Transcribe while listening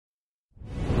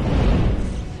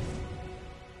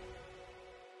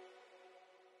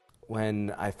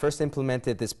when I first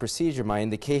implemented this procedure, my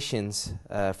indications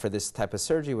for this type of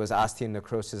surgery was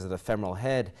osteonecrosis of the femoral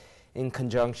head in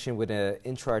conjunction with an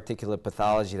intra-articular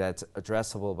pathology that's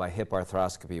addressable by hip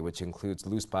arthroscopy, which includes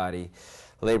loose body,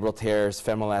 labral tears,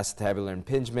 femoral acetabular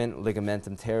impingement,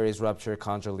 ligamentum teres rupture,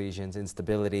 chondral lesions,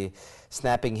 instability,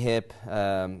 snapping hip,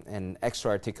 and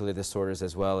extra-articular disorders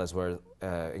as well,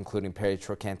 including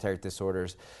peritrochanteric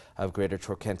disorders of greater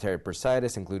trochanteric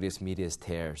bursitis and gluteus medius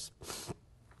tears.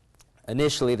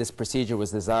 Initially, this procedure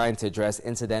was designed to address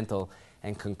incidental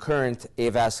and concurrent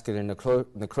avascular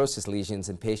necrosis lesions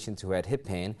in patients who had hip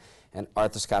pain and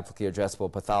arthroscopically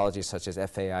addressable pathologies such as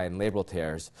FAI and labral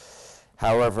tears.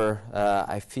 However,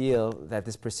 I feel that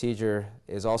this procedure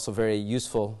is also very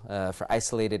useful for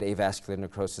isolated avascular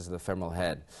necrosis of the femoral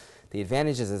head. The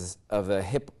advantages of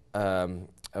an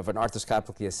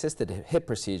arthroscopically assisted hip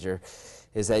procedure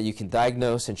is that you can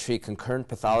diagnose and treat concurrent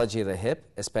pathology of the hip,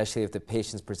 especially if the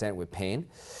patients present with pain.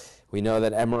 We know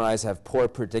that MRIs have poor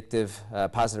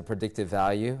positive predictive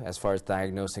value as far as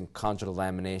diagnosing conjugal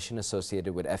lamination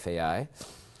associated with FAI.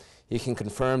 You can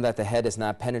confirm that the head is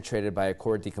not penetrated by a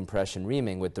cord decompression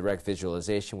reaming with direct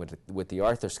visualization with the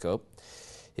arthroscope.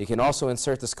 You can also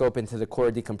insert the scope into the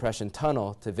cord decompression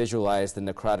tunnel to visualize the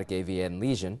necrotic AVN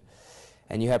lesion.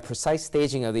 And you have precise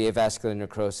staging of the avascular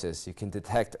necrosis. You can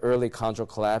detect early chondral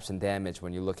collapse and damage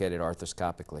when you look at it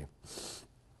arthroscopically.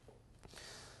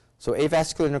 So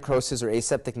avascular necrosis or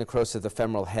aseptic necrosis of the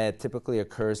femoral head typically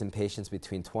occurs in patients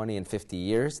between 20 and 50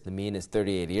 years. The mean is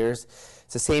 38 years.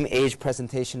 It's the same age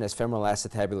presentation as femoral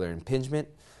acetabular impingement.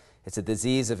 It's a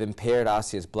disease of impaired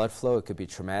osseous blood flow. It could be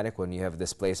traumatic when you have a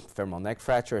displaced femoral neck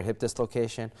fracture or hip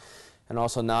dislocation, and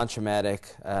also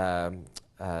non-traumatic.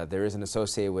 There is an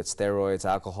associated with steroids,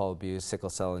 alcohol abuse, sickle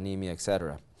cell anemia,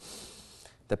 etc.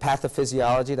 The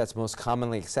pathophysiology that's most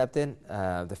commonly accepted,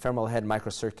 the femoral head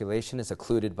microcirculation is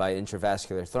occluded by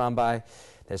intravascular thrombi.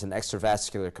 There's an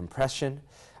extravascular compression.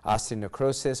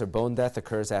 Osteonecrosis or bone death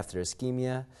occurs after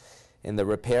ischemia. In the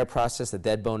repair process, the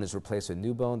dead bone is replaced with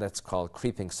new bone. That's called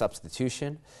creeping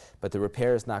substitution. But the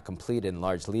repair is not complete in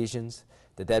large lesions.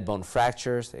 The dead bone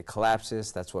fractures, it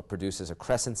collapses. That's what produces a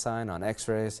crescent sign on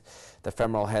x-rays. The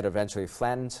femoral head eventually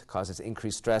flattens, causes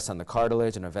increased stress on the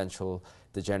cartilage and eventual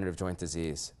degenerative joint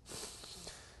disease.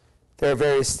 There are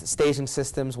various staging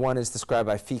systems. One is described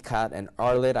by FECOT and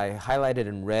ARLIT. I highlighted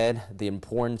in red the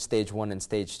important stage 1 and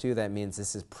stage 2. That means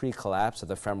this is pre-collapse of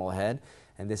the femoral head,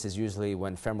 and this is usually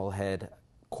when femoral head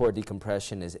cord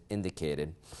decompression is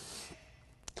indicated.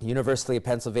 University of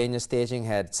Pennsylvania staging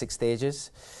had 6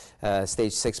 stages,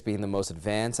 stage 6 being the most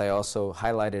advanced. I also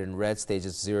highlighted in red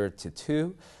stages 0 to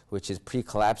 2, which is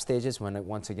pre-collapse stages when,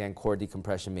 once again, cord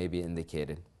decompression may be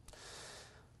indicated.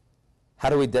 How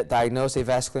do we diagnose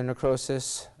avascular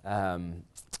necrosis?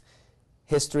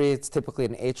 History, it's typically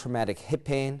an atraumatic hip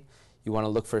pain. You want to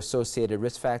look for associated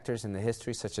risk factors in the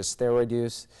history, such as steroid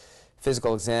use.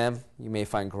 Physical exam, you may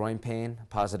find groin pain,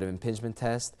 positive impingement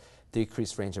test,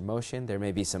 decreased range of motion. There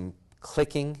may be some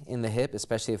clicking in the hip,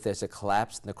 especially if there's a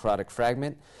collapsed necrotic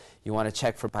fragment. You want to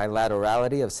check for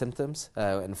bilaterality of symptoms.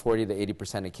 In 40 to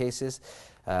 80% of cases,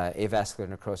 avascular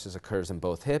necrosis occurs in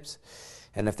both hips.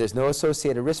 And if there's no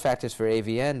associated risk factors for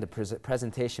AVN, the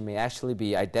presentation may actually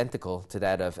be identical to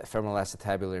that of femoral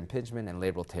acetabular impingement and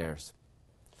labral tears.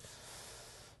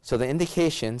 So the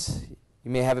indications,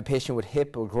 you may have a patient with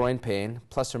hip or groin pain,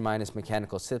 plus or minus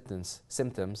mechanical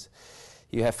symptoms.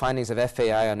 You have findings of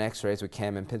FAI on x-rays with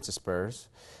cam and pincer spurs.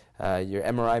 Your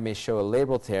MRI may show a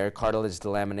labral tear, cartilage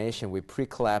delamination with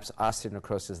pre-collapse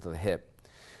osteonecrosis of the hip.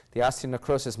 The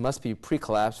osteonecrosis must be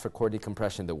pre-collapsed for cord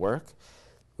decompression to work,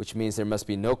 which means there must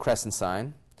be no crescent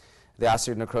sign. The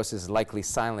osteonecrosis is likely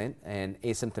silent and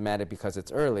asymptomatic because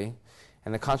it's early,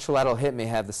 and the contralateral hip may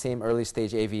have the same early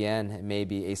stage AVN and may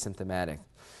be asymptomatic.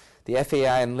 The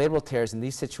FAI and labral tears in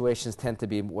these situations tend to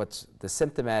be what the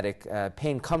symptomatic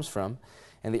pain comes from,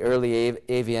 and the early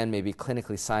AVN may be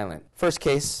clinically silent. First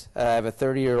case, I have a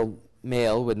 30-year-old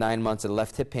male with 9 months of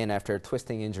left hip pain after a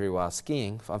twisting injury while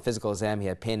skiing. On physical exam, he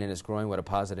had pain in his groin with a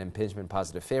positive impingement,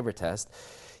 positive Faber test.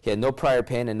 He had no prior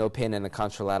pain and no pain in the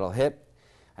contralateral hip.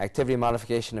 Activity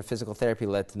modification and physical therapy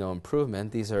led to no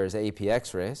improvement. These are his AP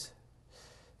x-rays.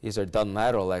 These are Dunn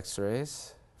lateral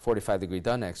x-rays, 45-degree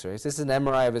Dunn x-rays. This is an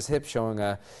MRI of his hip showing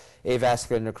a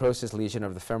avascular necrosis lesion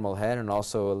of the femoral head and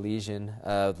also a lesion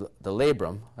of the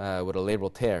labrum with a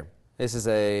labral tear. This is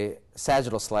a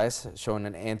sagittal slice showing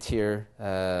an anterior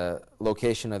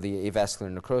location of the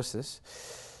avascular necrosis.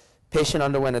 Patient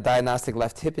underwent a diagnostic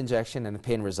left hip injection and the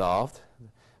pain resolved.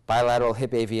 Bilateral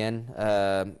hip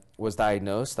AVN was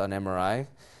diagnosed on MRI.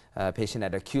 Patient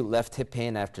had acute left hip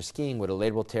pain after skiing with a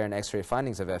labral tear and x-ray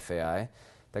findings of FAI.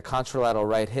 The contralateral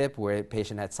right hip, where a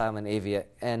patient had silent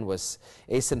AVN, was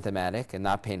asymptomatic and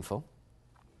not painful.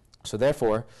 So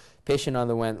therefore, patient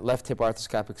underwent left hip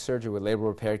arthroscopic surgery with labral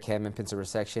repair, cam and pincer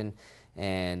resection,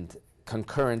 and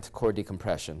concurrent core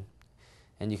decompression.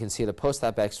 And you can see the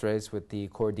post-op x-rays with the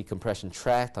core decompression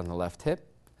tract on the left hip.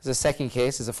 The second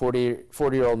case is a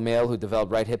 40-year-old male who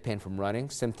developed right hip pain from running.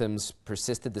 Symptoms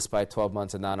persisted despite 12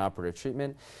 months of non-operative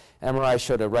treatment. MRI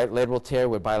showed a right labral tear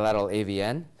with bilateral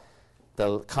AVN.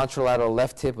 The contralateral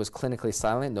left hip was clinically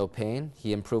silent, no pain.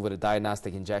 He improved with a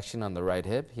diagnostic injection on the right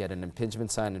hip. He had an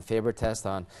impingement sign and Faber test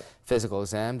on physical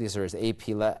exam. These are his AP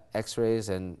x-rays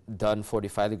and done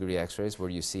 45-degree x-rays where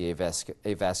you see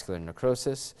avascular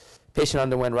necrosis. Patient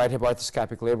underwent right hip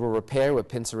arthroscopic labral repair with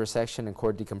pincer resection and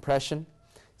core decompression.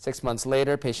 6 months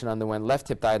later, patient underwent left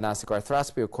hip diagnostic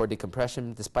arthroscopy with core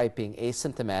decompression despite being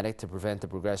asymptomatic to prevent the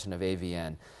progression of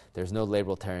AVN. There's no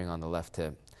labral tearing on the left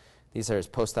hip. These are his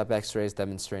post-op x-rays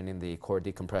demonstrating the core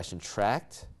decompression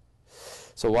tract.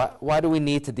 So why do we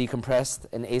need to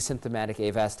decompress an asymptomatic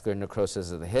avascular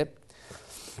necrosis of the hip?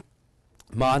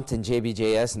 Mont and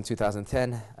JBJS in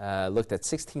 2010 looked at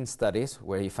 16 studies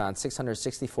where he found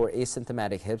 664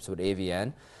 asymptomatic hips with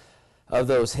AVN. Of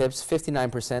those hips,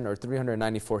 59% or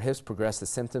 394 hips progressed to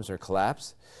symptoms or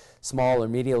collapse. Small or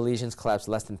medial lesions collapsed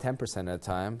less than 10% at a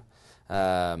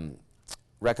time.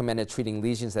 Recommended treating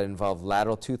lesions that involve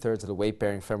lateral 2/3 of the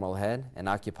weight-bearing femoral head and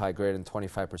occupy greater than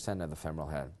 25% of the femoral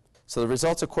head. So the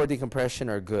results of core decompression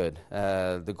are good.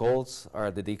 The goals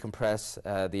are to decompress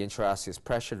the intraosseous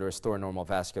pressure to restore normal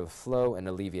vascular flow and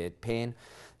alleviate pain.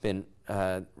 Been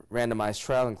randomized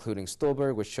trial including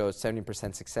Stolberg, which showed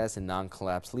 70% success in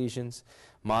non-collapsed lesions.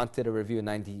 Mont did a review in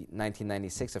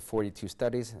 1996 of 42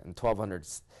 studies and 1,200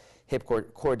 hip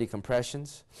core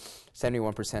decompressions.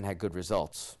 71% had good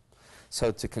results. So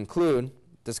to conclude,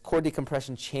 does core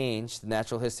decompression change the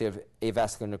natural history of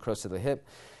avascular necrosis of the hip?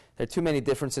 There are too many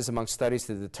differences among studies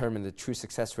to determine the true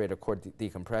success rate of core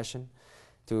decompression.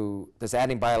 Does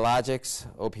adding biologics,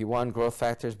 OP1, growth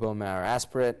factors, bone marrow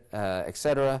aspirate,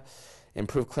 etc.,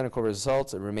 improve clinical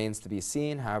results? It remains to be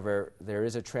seen. However, there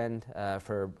is a trend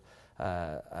for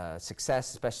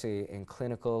success, especially in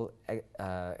clinical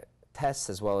tests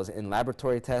as well as in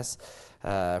laboratory tests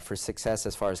for success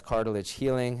as far as cartilage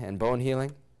healing and bone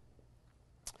healing.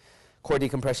 Core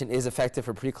decompression is effective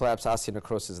for pre-collapse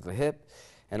osteonecrosis of the hip,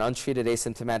 and untreated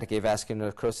asymptomatic avascular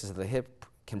necrosis of the hip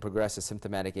can progress to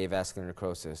symptomatic avascular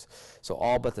necrosis. So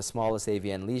all but the smallest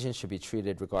AVN lesions should be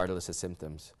treated regardless of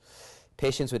symptoms.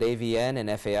 Patients with AVN and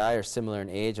FAI are similar in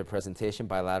age or presentation,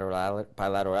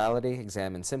 bilaterality,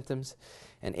 exam and symptoms.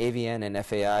 And AVN and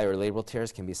FAI or labral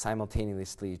tears can be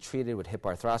simultaneously treated with hip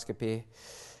arthroscopy.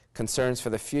 Concerns for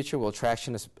the future: will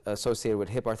traction associated with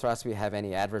hip arthroscopy have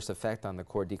any adverse effect on the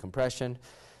core decompression?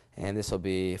 And this will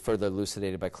be further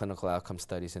elucidated by clinical outcome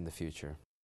studies in the future.